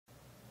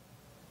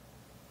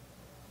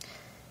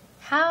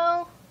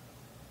how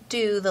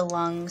do the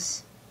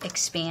lungs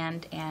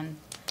expand and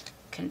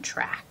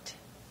contract?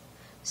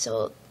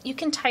 So you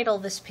can title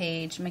this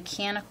page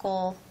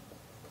Mechanical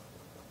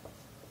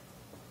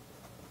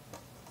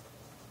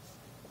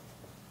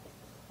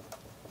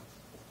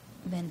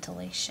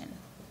Ventilation,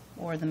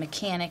 or the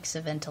mechanics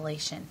of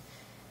ventilation.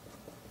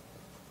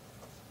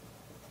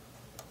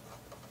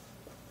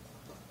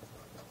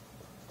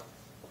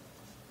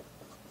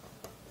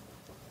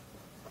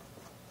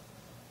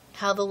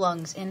 How the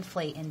lungs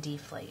inflate and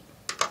deflate.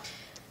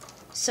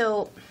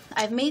 So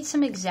I've made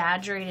some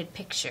exaggerated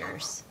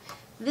pictures.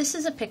 This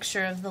is a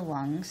picture of the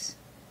lungs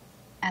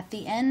at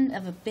the end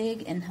of a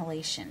big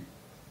inhalation.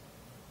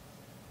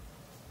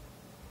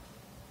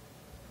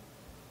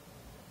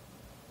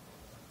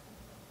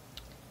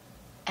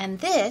 And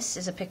this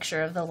is a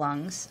picture of the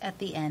lungs at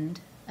the end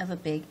of a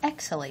big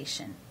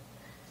exhalation.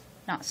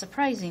 Not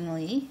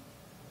surprisingly,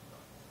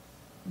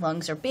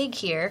 lungs are big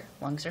here,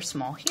 lungs are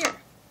small here.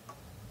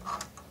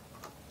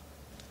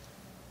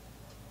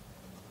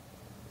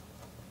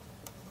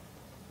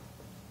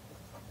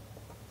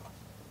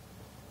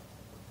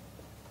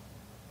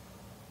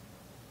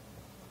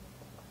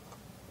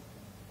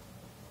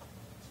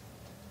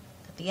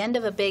 At the end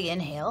of a big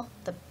inhale,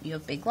 you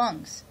have big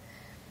lungs.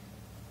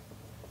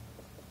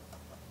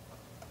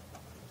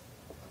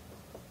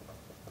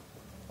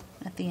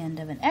 At the end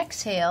of an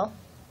exhale,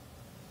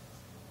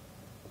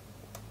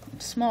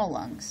 small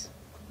lungs.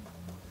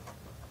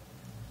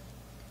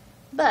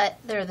 But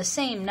there are the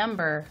same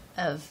number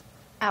of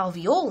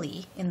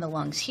alveoli in the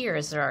lungs here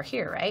as there are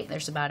here, right?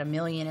 There's about 1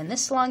 million in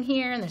this lung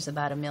here, and there's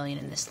about 1 million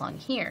in this lung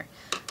here.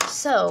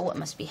 So what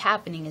must be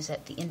happening is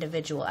that the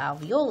individual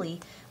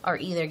alveoli are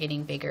either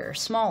getting bigger or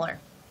smaller.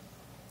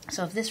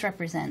 So if this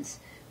represents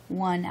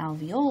one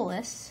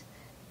alveolus,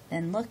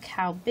 then look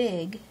how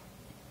big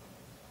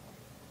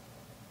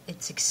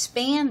it's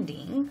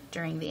expanding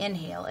during the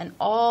inhale, and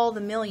all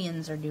the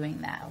millions are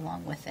doing that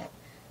along with it.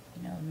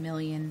 You know, 1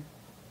 million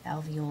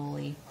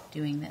alveoli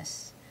doing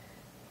this.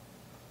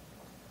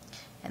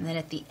 And then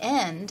at the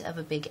end of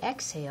a big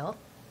exhale,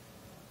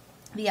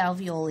 the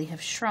alveoli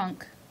have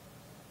shrunk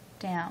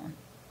down.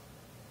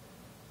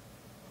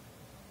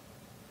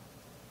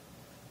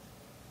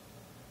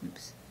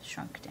 Oops,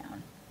 shrunk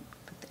down.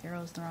 Put the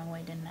arrows the wrong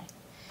way, didn't I?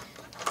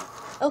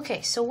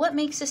 Okay, so what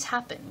makes this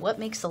happen? What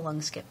makes the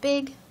lungs get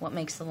big? What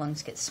makes the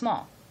lungs get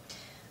small?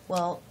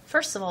 Well,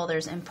 first of all,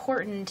 there's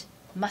important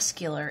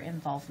muscular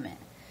involvement.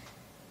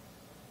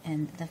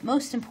 And the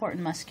most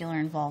important muscular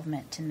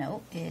involvement to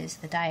note is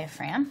the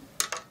diaphragm.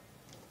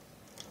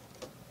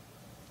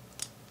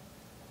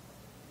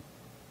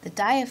 The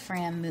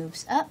diaphragm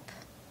moves up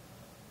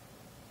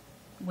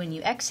when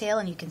you exhale,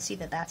 and you can see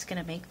that that's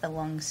going to make the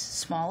lungs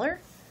smaller.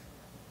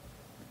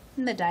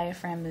 And the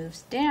diaphragm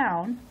moves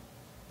down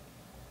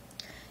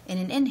in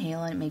an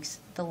inhale, and it makes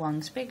the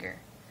lungs bigger.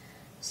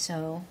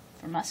 So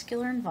for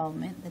muscular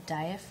involvement, the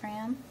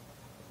diaphragm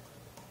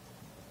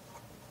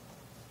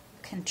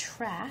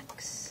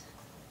contracts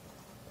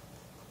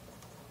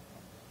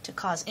to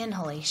cause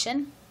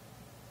inhalation,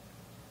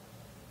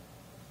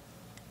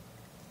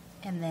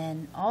 and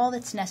then all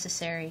that's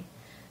necessary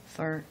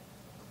for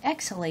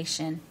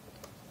exhalation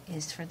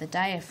is for the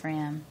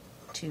diaphragm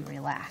to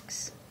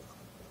relax.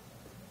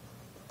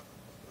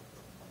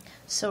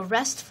 So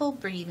restful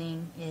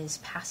breathing is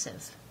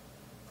passive.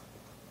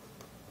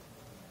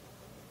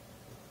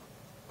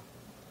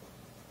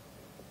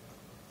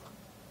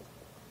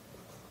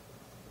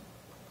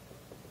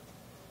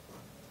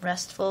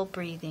 Restful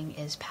breathing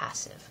is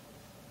passive.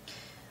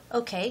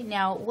 Okay,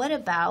 now what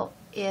about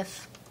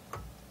if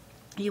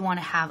you want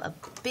to have a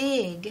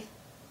big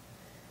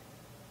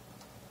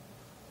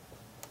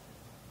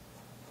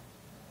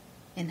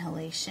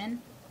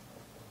inhalation?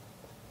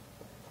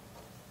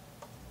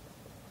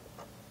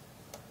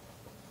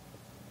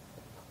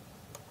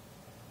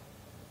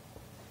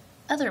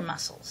 Other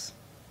muscles.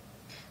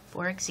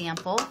 For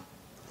example,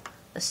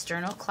 the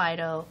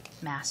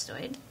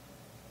sternocleidomastoid,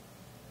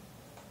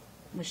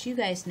 which you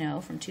guys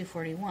know from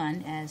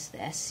 241 as the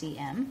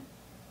SCM,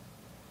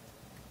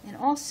 and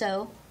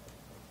also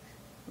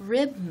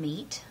rib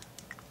meat.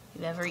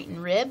 You've ever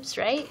eaten ribs,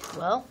 right?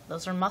 Well,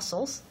 those are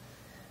muscles.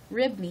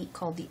 Rib meat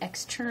called the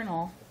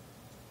external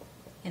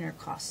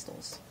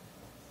intercostals.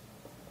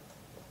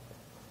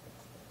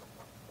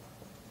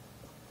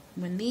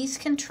 When these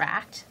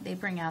contract, they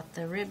bring out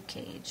the rib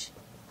cage.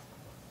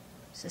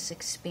 So this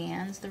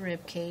expands the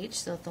rib cage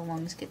so that the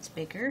lungs gets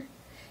bigger,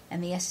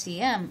 and the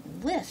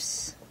SCM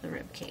lifts the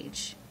rib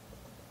cage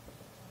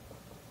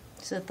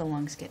so that the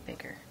lungs get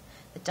bigger.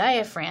 The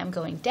diaphragm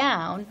going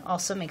down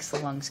also makes the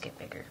lungs get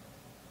bigger.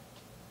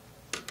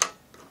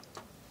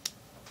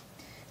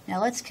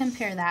 Now let's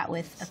compare that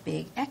with a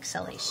big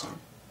exhalation.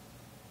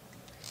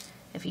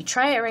 If you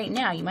try it right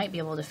now, you might be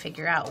able to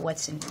figure out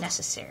what's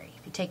necessary.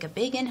 If you take a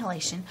big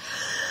inhalation,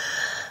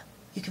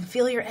 you can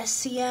feel your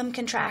SCM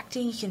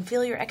contracting, you can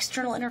feel your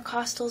external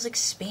intercostals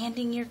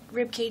expanding your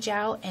rib cage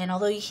out, and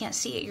although you can't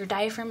see it, your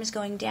diaphragm is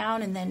going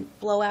down, and then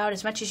blow out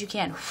as much as you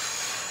can.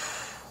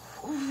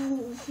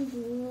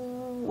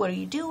 what are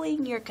you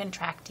doing? You're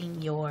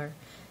contracting your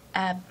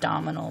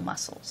abdominal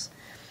muscles.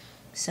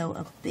 So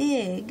a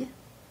big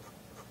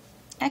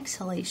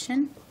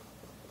exhalation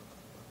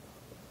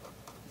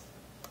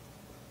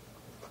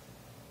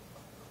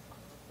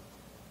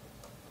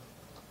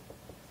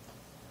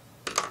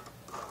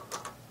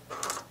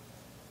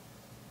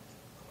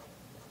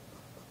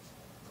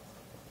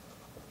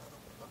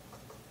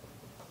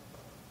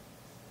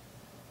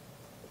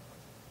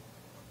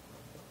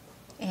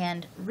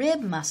and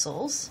rib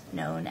muscles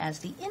known as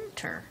the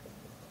internal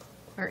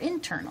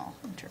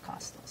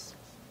intercostals.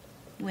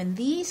 When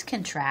these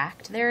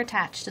contract, they're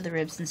attached to the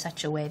ribs in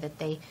such a way that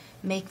they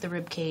make the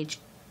rib cage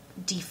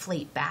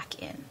deflate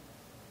back in.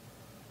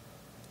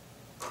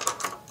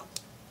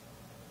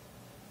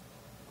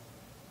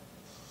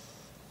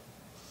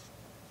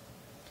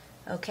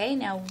 Okay,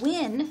 now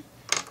when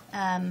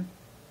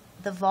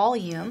the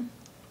volume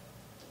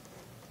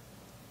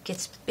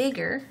gets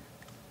bigger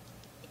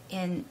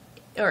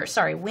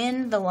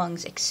when the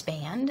lungs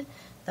expand,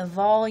 the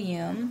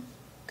volume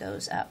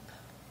goes up.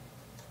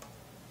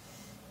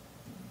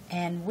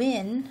 And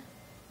when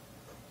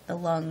the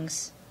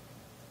lungs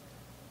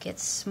get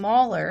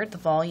smaller, the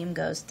volume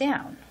goes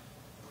down.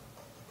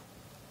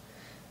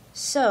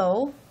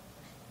 So,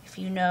 if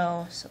you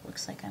know, so it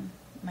looks like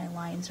my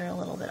lines are a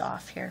little bit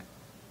off here.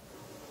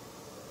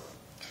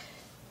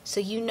 So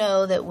you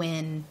know that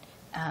when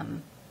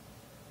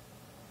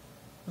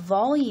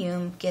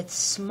volume gets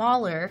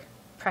smaller,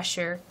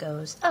 pressure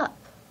goes up.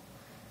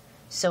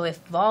 So if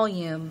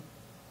volume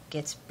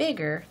gets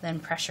bigger, then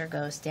pressure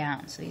goes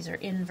down. So these are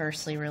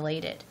inversely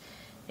related.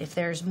 If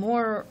there's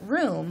more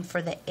room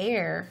for the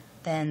air,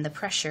 then the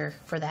pressure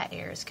for that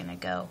air is going to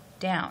go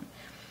down.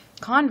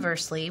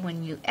 Conversely,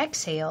 when you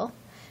exhale,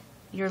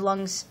 your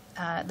lungs,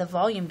 the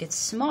volume gets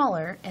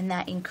smaller, and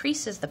that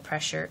increases the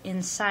pressure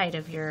inside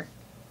of your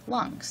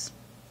lungs.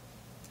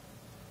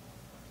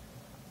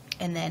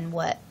 And then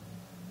what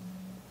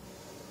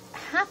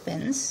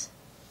happens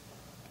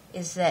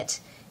is that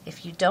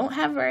if you don't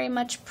have very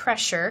much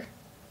pressure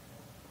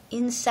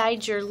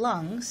inside your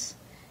lungs,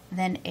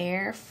 then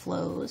air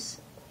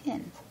flows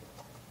in.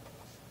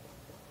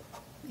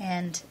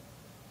 And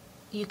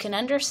you can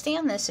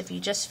understand this if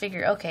you just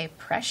figure, okay,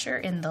 pressure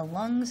in the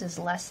lungs is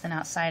less than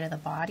outside of the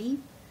body.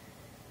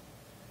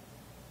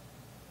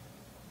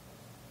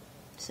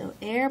 So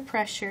air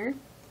pressure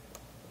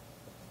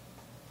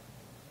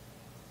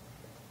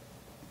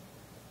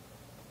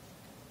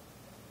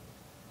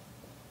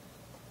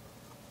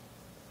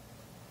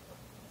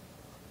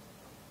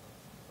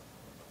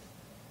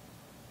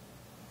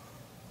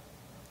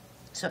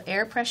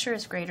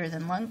is greater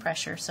than lung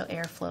pressure, so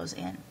air flows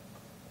in.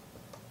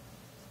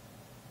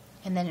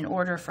 And then in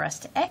order for us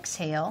to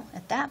exhale,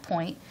 at that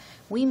point,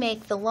 we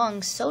make the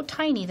lungs so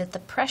tiny that the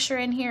pressure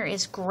in here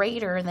is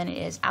greater than it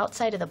is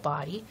outside of the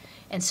body,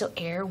 and so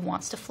air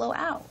wants to flow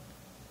out.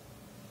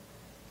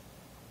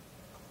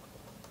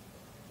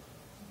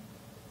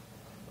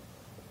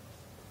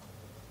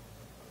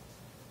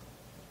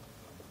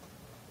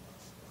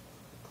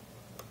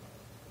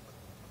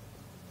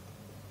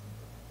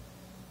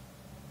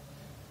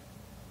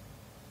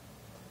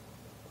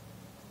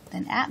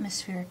 Then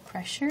atmospheric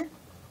pressure.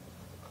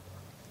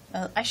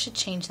 Oh, I should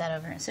change that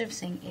over. Instead of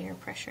saying air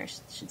pressure, I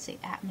should say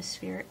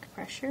atmospheric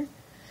pressure.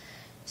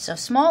 So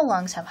small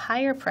lungs have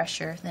higher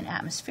pressure than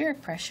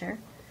atmospheric pressure,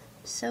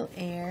 so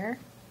air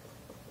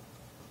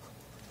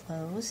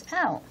flows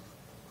out.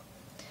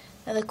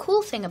 Now the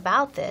cool thing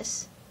about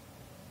this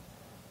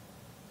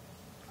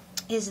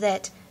is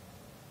that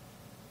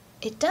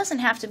it doesn't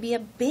have to be a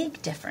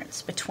big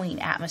difference between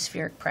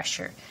atmospheric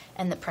pressure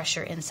and the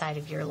pressure inside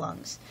of your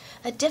lungs.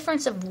 A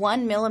difference of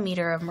 1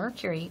 millimeter of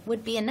mercury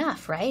would be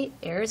enough, right?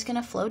 Air is going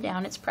to flow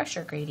down its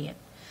pressure gradient.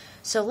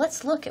 So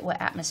let's look at what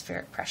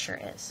atmospheric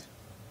pressure is.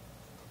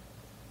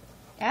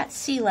 At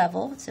sea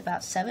level, it's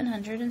about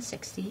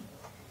 760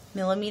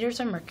 millimeters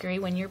of mercury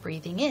when you're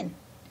breathing in.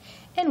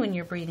 And when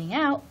you're breathing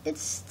out,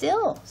 it's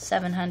still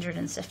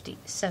 760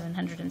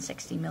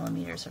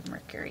 millimeters of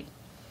mercury.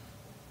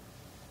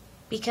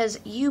 Because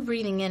you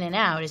breathing in and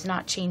out is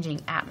not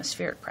changing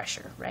atmospheric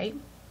pressure, right?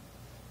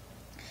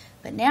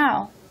 But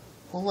now,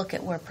 we'll look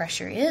at where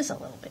pressure is a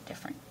little bit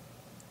different.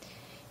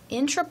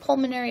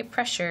 Intrapulmonary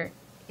pressure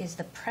is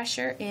the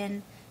pressure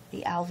in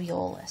the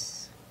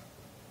alveolus.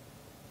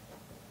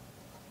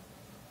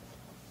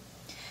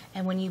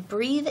 And when you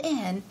breathe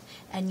in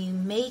and you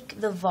make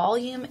the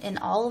volume in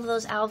all of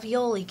those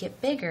alveoli get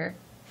bigger,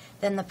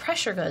 then the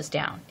pressure goes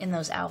down in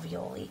those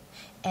alveoli.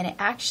 And it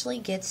actually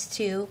gets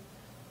to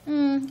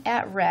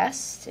at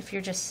rest, if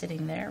you're just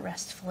sitting there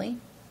restfully,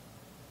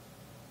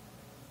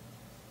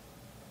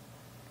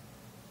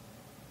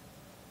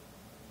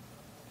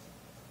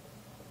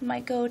 you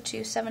might go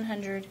to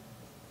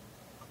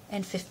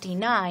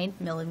 759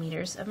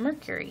 millimeters of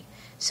mercury.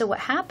 So what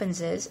happens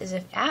is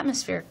if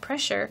atmospheric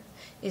pressure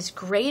is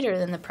greater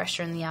than the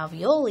pressure in the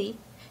alveoli,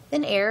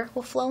 then air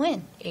will flow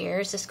in.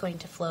 Air is just going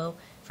to flow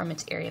from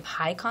its area of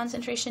high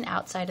concentration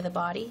outside of the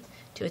body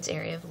to its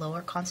area of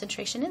lower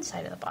concentration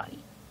inside of the body.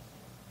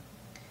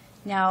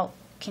 Now,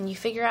 can you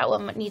figure out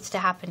what needs to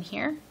happen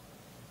here?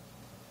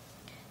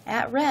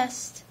 At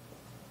rest,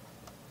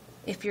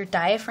 if your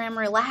diaphragm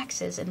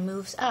relaxes and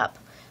moves up,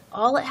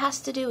 all it has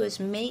to do is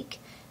make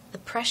the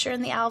pressure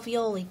in the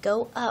alveoli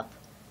go up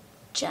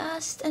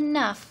just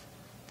enough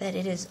that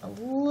it is a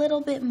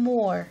little bit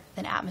more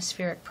than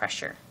atmospheric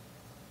pressure.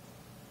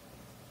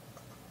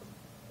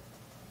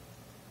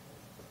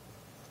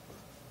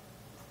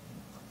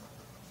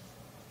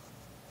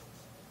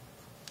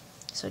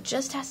 So it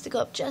just has to go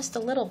up just a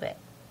little bit.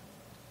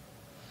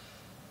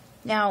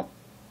 Now,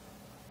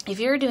 if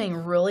you're doing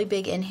really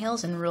big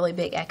inhales and really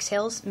big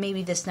exhales,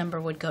 maybe this number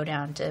would go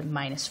down to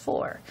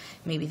 -4.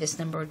 Maybe this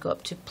number would go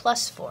up to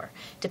 +4.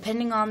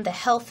 Depending on the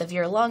health of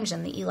your lungs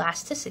and the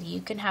elasticity,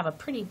 you can have a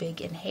pretty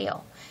big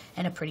inhale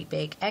and a pretty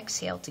big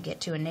exhale to get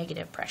to a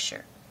negative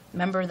pressure.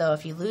 Remember, though,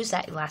 if you lose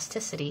that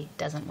elasticity, it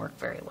doesn't work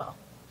very well.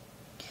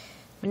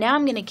 But now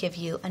I'm going to give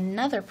you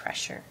another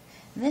pressure.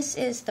 This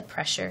is the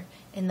pressure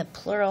in the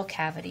pleural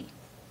cavity.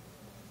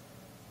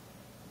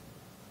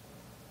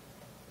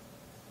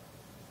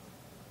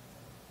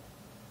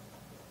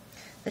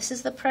 This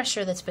is the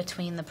pressure that's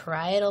between the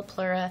parietal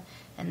pleura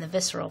and the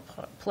visceral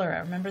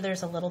pleura. Remember,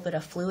 there's a little bit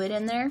of fluid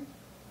in there.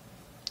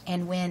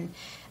 And when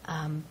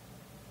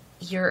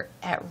you're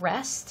at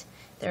rest,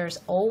 there's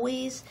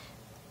always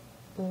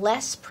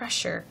less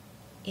pressure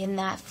in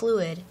that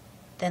fluid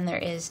than there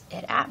is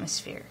at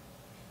atmosphere.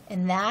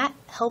 And that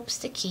helps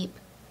to keep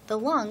the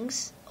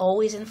lungs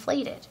always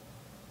inflated.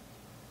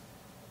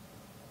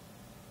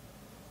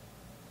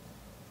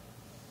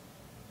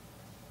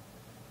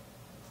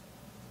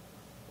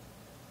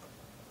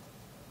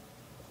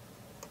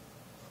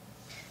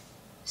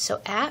 So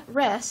at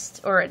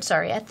rest,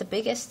 at the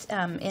biggest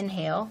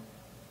inhale,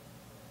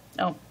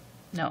 oh,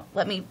 no,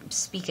 let me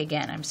speak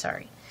again, I'm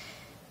sorry.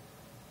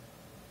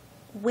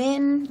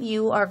 When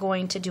you are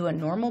going to do a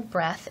normal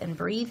breath and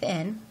breathe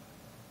in,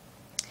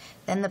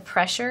 then the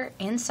pressure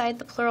inside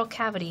the pleural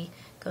cavity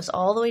goes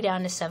all the way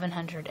down to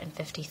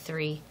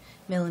 753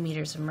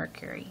 millimeters of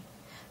mercury.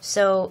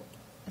 So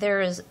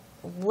there is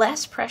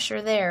less pressure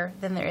there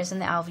than there is in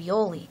the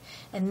alveoli,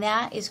 and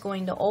that is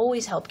going to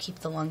always help keep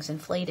the lungs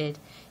inflated,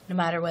 no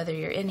matter whether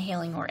you're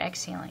inhaling or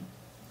exhaling.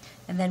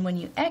 And then when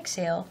you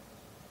exhale,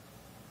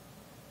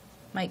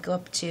 might go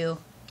up to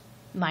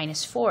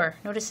 -4.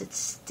 Notice it's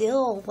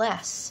still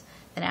less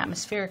than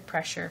atmospheric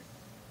pressure.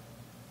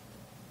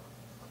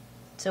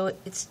 So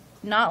it's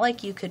not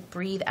like you could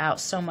breathe out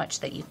so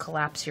much that you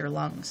collapse your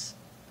lungs,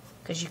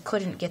 because you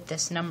couldn't get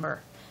this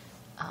number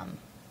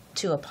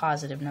to a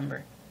positive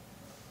number.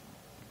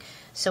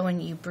 So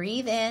when you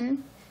breathe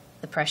in,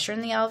 the pressure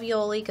in the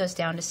alveoli goes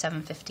down to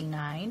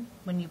 759.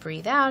 When you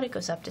breathe out, it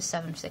goes up to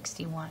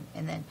 761.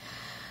 And then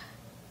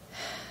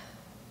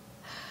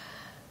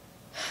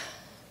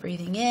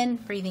breathing in,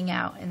 breathing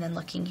out, and then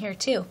looking here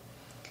too.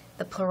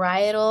 The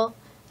parietal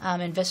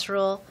and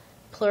visceral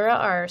pleura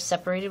are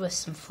separated with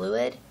some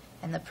fluid,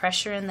 and the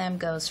pressure in them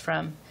goes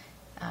from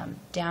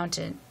down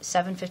to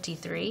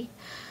 753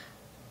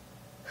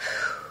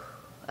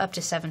 up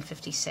to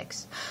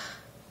 756.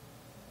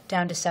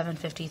 Down to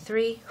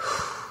 753,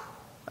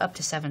 up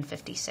to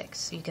 756.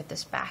 So you get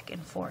this back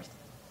and forth.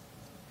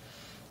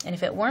 And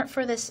if it weren't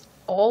for this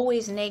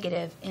always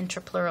negative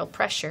intrapleural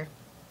pressure,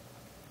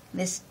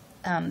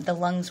 the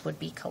lungs would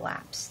be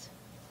collapsed.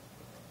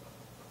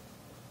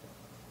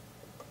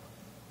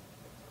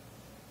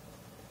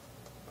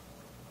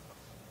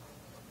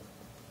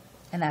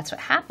 And that's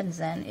what happens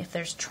then if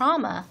there's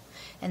trauma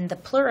and the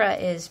pleura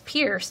is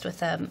pierced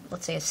with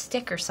let's say a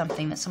stick or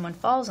something that someone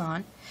falls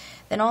on.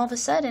 Then all of a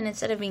sudden,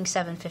 instead of being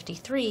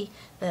 753,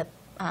 the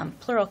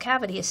pleural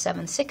cavity is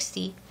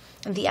 760,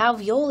 and the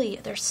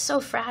alveoli, they're so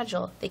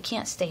fragile, they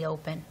can't stay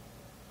open.